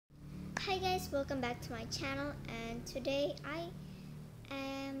Hi guys, welcome back to my channel, and today I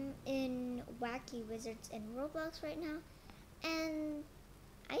am in Wacky Wizards in Roblox right now, and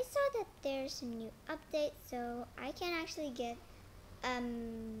I saw that there's a new update, so I can actually get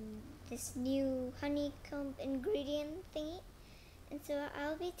this new honeycomb ingredient thingy, and so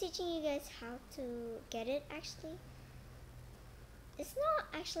I'll be teaching you guys how to get it. Actually, it's not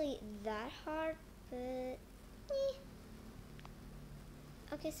actually that hard, but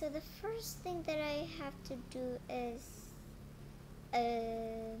okay, so the first thing that I have to do is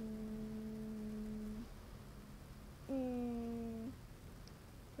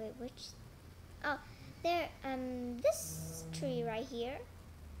wait, which? Oh, there. This tree right here.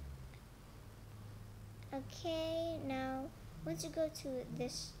 Okay, now once you go to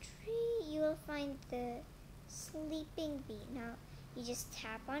this tree, you will find the sleeping bee. Now you just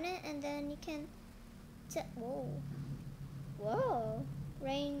tap on it, and then you can. Whoa,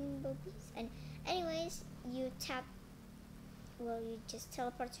 rainbow bees. And anyways, you tap. Well, you just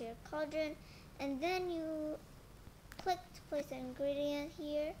teleport to your cauldron, and then you click to place the ingredient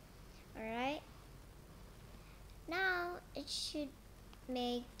here. Alright, now it should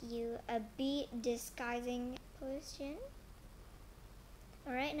make you a bee disguising potion.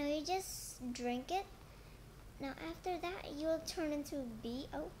 Alright, now you just drink it. Now after that, you'll turn into a bee.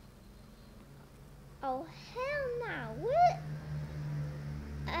 Oh hell no, what?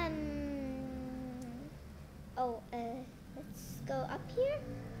 Let's go up here.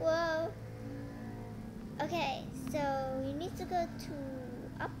 Whoa. Okay, so you need to go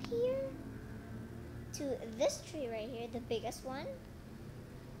to up here to this tree right here, the biggest one.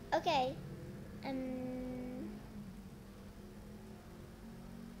 Okay.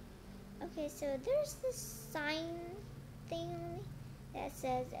 Okay, so there's this sign thing that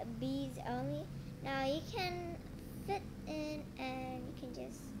says bees only. Now you can fit in and you can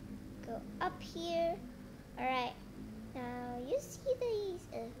just go up here. Alright. Now you see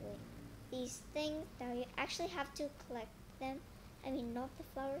these things. Now you actually have to collect them. I mean, not the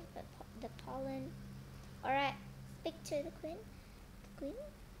flowers, but the pollen. Alright, speak to the queen. The queen?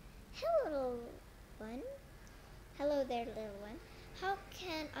 Hello, little one. Hello there, little one. How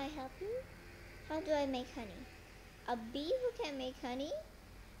can I help you? How do I make honey? A bee who can make honey?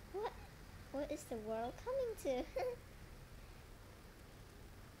 What is the world coming to?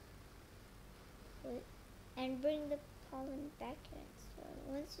 And bring the pollen back in. So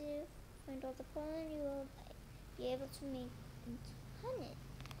once you find all the pollen, you will be able to make into honey.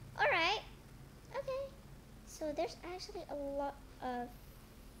 Alright. Okay. So there's actually a lot of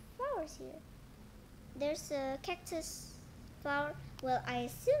flowers here. There's a cactus flower. Well, I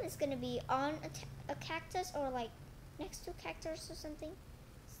assume it's gonna be on a cactus or like next to cactus or something.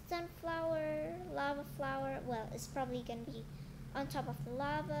 Sunflower, lava flower. Well, it's probably gonna be on top of the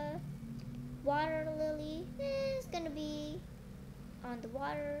lava. Water lily is gonna be on the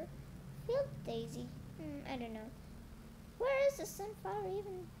water. Field daisy. I don't know. Where is the sunflower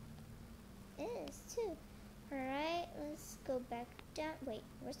even is too? Alright, let's go back down. Wait,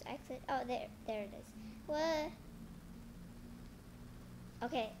 where's the exit? Oh, there it is. What?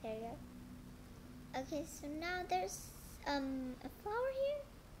 Okay, there you go. Okay, so now there's a flower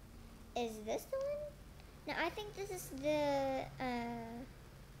here. Is this the one? Now I think this is the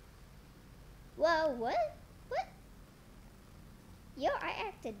whoa, what? What? Yo, I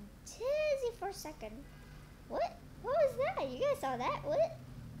acted dizzy for a second. What? What was that? You guys saw that? What?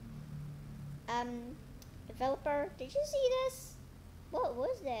 Developer, did you see this? What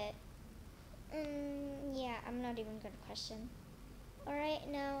was that? Yeah, I'm not even gonna question. Alright,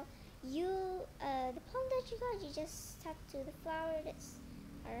 now you, the pollen that you got, you just tap to the flower. That's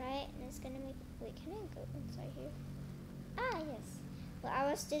alright, and it's gonna make. Wait, can I go inside here? Ah, yes. Well, I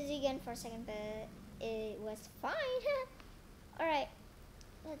was dizzy again for a second, but it was fine. Alright,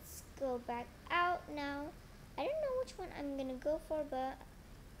 let's go back out now. I don't know which one I'm gonna go for, but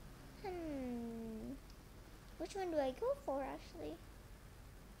which one do I go for actually?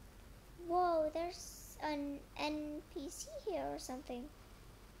 Whoa, there's an NPC here or something.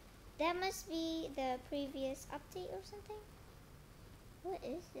 That must be the previous update or something. What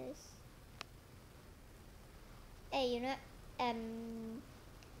is this? Hey, you know,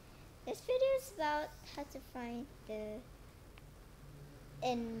 this video is about how to find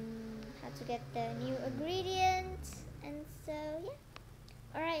how to get the new ingredients, and so yeah.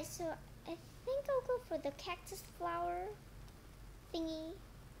 Alright, so I think I'll go for the cactus flower thingy.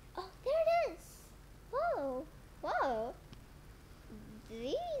 Oh, there it is. Whoa.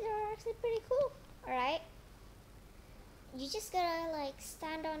 These are actually pretty cool. Alright. You just gotta like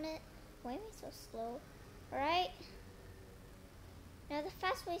stand on it. Why am I so slow? Alright. Now the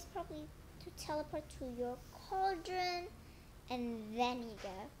fast way is probably to teleport to your cauldron and then you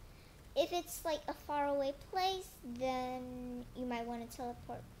go. If it's like a faraway place, then you might want to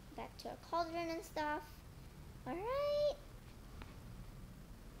teleport back to a cauldron and stuff. Alright.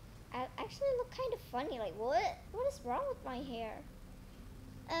 I actually look kind of funny. Like, what? What is wrong with my hair?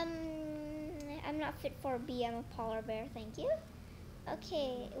 I'm not fit for a bee. I'm a polar bear. Thank you.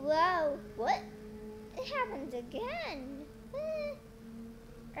 Okay. Wow. What? It happened again.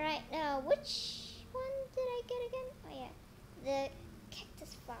 Alright, now which one did I get again? Oh yeah, the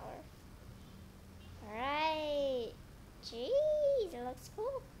cactus flower. Alright. Jeez, it looks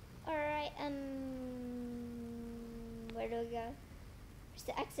cool. Alright, where do we go? Where's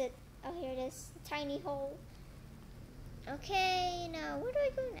the exit? Oh, here it is. The tiny hole. Okay, now where do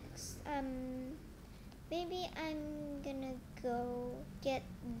I go next? Maybe I'm gonna go get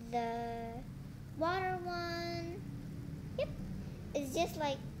the water one. Yep. It's just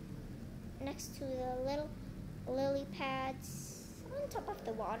like next to the little lily pads on top of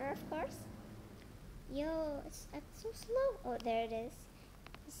the water, of course. Yo, it's so slow. Oh, there it is.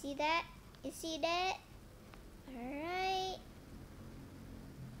 You see that? You see that? Alright.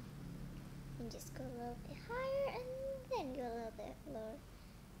 And just go a little bit higher and then go a little bit lower.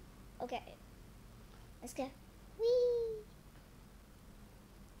 Okay. Let's go. Whee!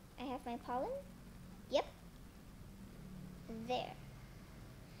 I have my pollen. Yep. There.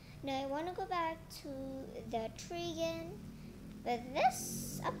 Now I want to go back to the tree again. But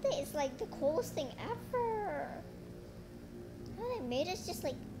this update is like the coolest thing ever. Oh, they made us just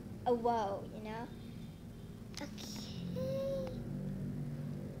like a whoa, you know? Okay.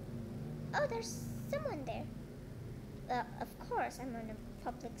 Oh, there's someone there. Of course, I'm on a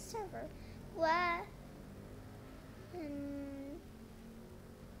public server. What?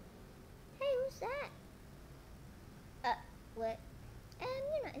 Hey, who's that? What? You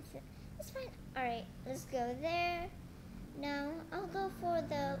know, it's fine. Alright, let's go there. Now, I'll go for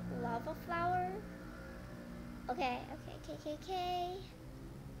the lava flower. Okay.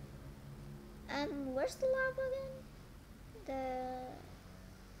 Where's the lava again?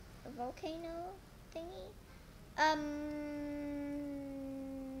 The volcano thingy?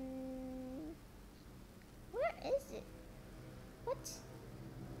 Where is it? What?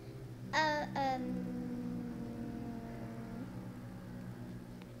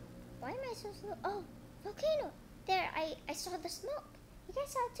 Why am I so slow? Oh, volcano! There, I saw the smoke. You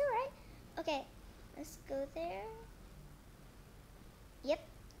guys saw it too, right? Okay, let's go there. Yep,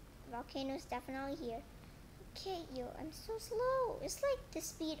 volcano's definitely here. Okay, yo, I'm so slow. It's like the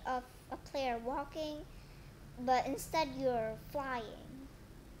speed of a player walking, but instead you're flying.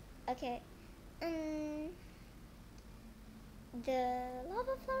 Okay, the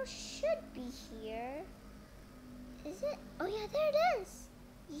lava flower should be here. Is it? Oh yeah, there it is.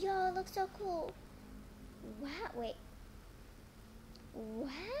 Yo, it looks so cool. Wow, wait.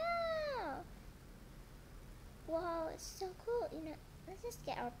 Wow. Wow, it's so cool. You know, let's just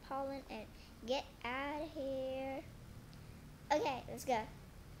get our pollen and get out of here. Okay, let's go.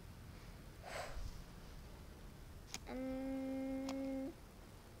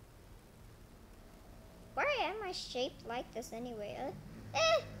 Why am I shaped like this anyway?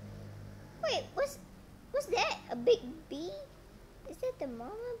 Wait, what's that? A big bee? Is that the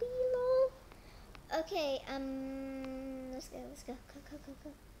mama bee, lol? Okay, let's go.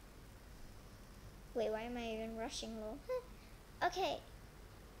 Go. Wait, why am I even rushing, lol? Okay,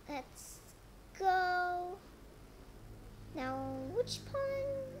 let's go. Now, which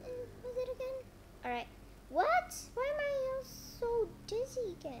pond was it again? Alright, what? Why am I all so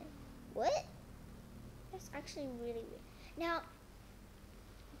dizzy again? What? That's actually really weird. Now,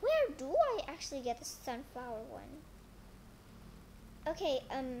 where do I actually get the sunflower one? Okay,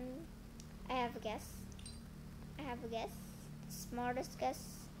 I have a guess. Smartest guess.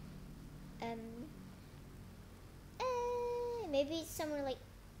 Maybe it's somewhere like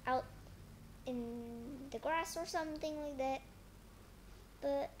out in the grass or something like that.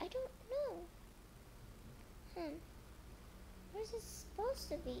 But I don't know. Where's it supposed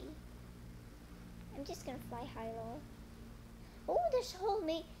to be? I'm just gonna fly high low. Oh, there's a hole.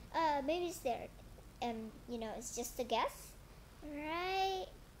 Maybe it's there. You know, it's just a guess. Right?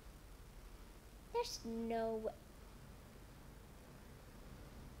 There's no way.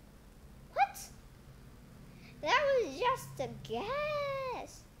 What? That was just a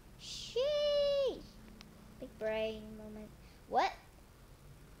guess. Sheesh. Big brain moment. What?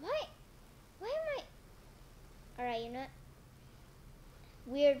 Why am I? Alright, you know what?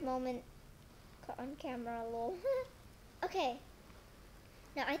 Weird moment on camera, lol. Okay.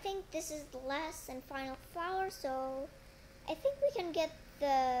 Now I think this is the last and final flower, so I think we can get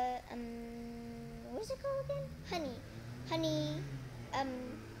the what's it called again? Honey.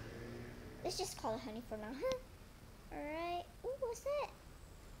 Let's just call it honey for now. Alright. Ooh, what's that?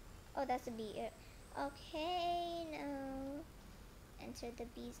 Oh, that's a bee. Okay, no. Enter the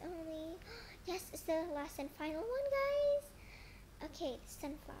bees only. Yes, it's the last and final one, guys. Okay,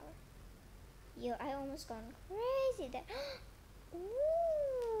 sunflower. Yo, I almost gone crazy there. Ooh.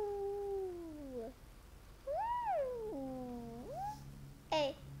 Ooh.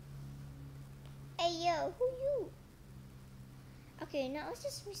 Hey. Hey, yo, who you? Okay, now let's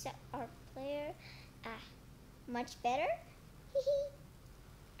just reset our player. Ah, much better. Hehe.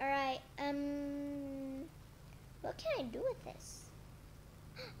 Alright, what can I do with this?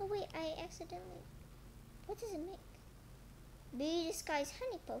 Oh wait, I accidentally, what does it make? Bee disguise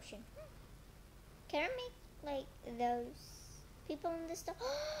honey potion. Can I make like those people in this stuff?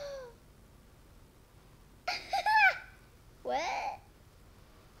 What?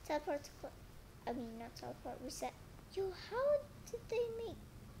 Teleport to not teleport, reset. Yo, how did they make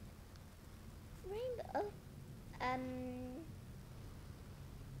rainbow?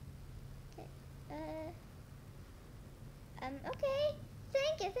 Oh, okay.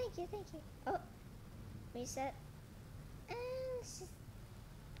 Thank you. Oh, reset. Let's just,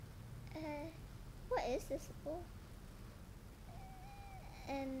 what is this for?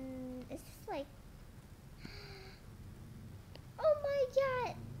 Is this like, oh my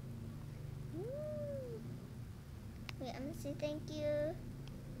god. Wait, I'm gonna say thank you.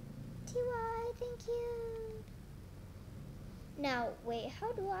 TY, thank you. Now, wait,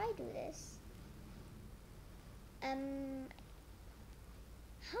 how do I do this?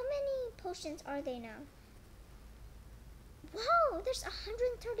 How many potions are they now? Wow, there's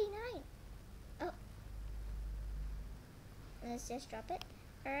 139. Oh. Let's just drop it.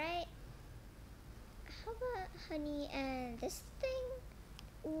 Alright. How about honey and this thing?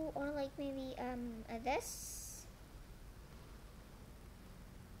 Ooh, or like maybe this.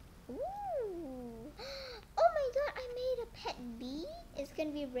 Ooh. Oh my god, I made a pet bee. It's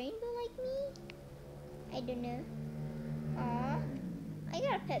gonna be rainbow like me. I don't know. Aw. I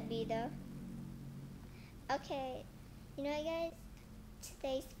got a pet bee though. Okay. You know what, guys?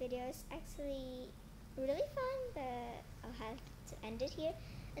 Today's video is actually really fun, but I'll have to end it here.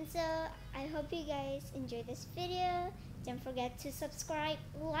 And so I hope you guys enjoyed this video. Don't forget to subscribe,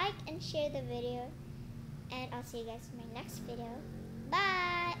 like, and share the video. And I'll see you guys in my next video.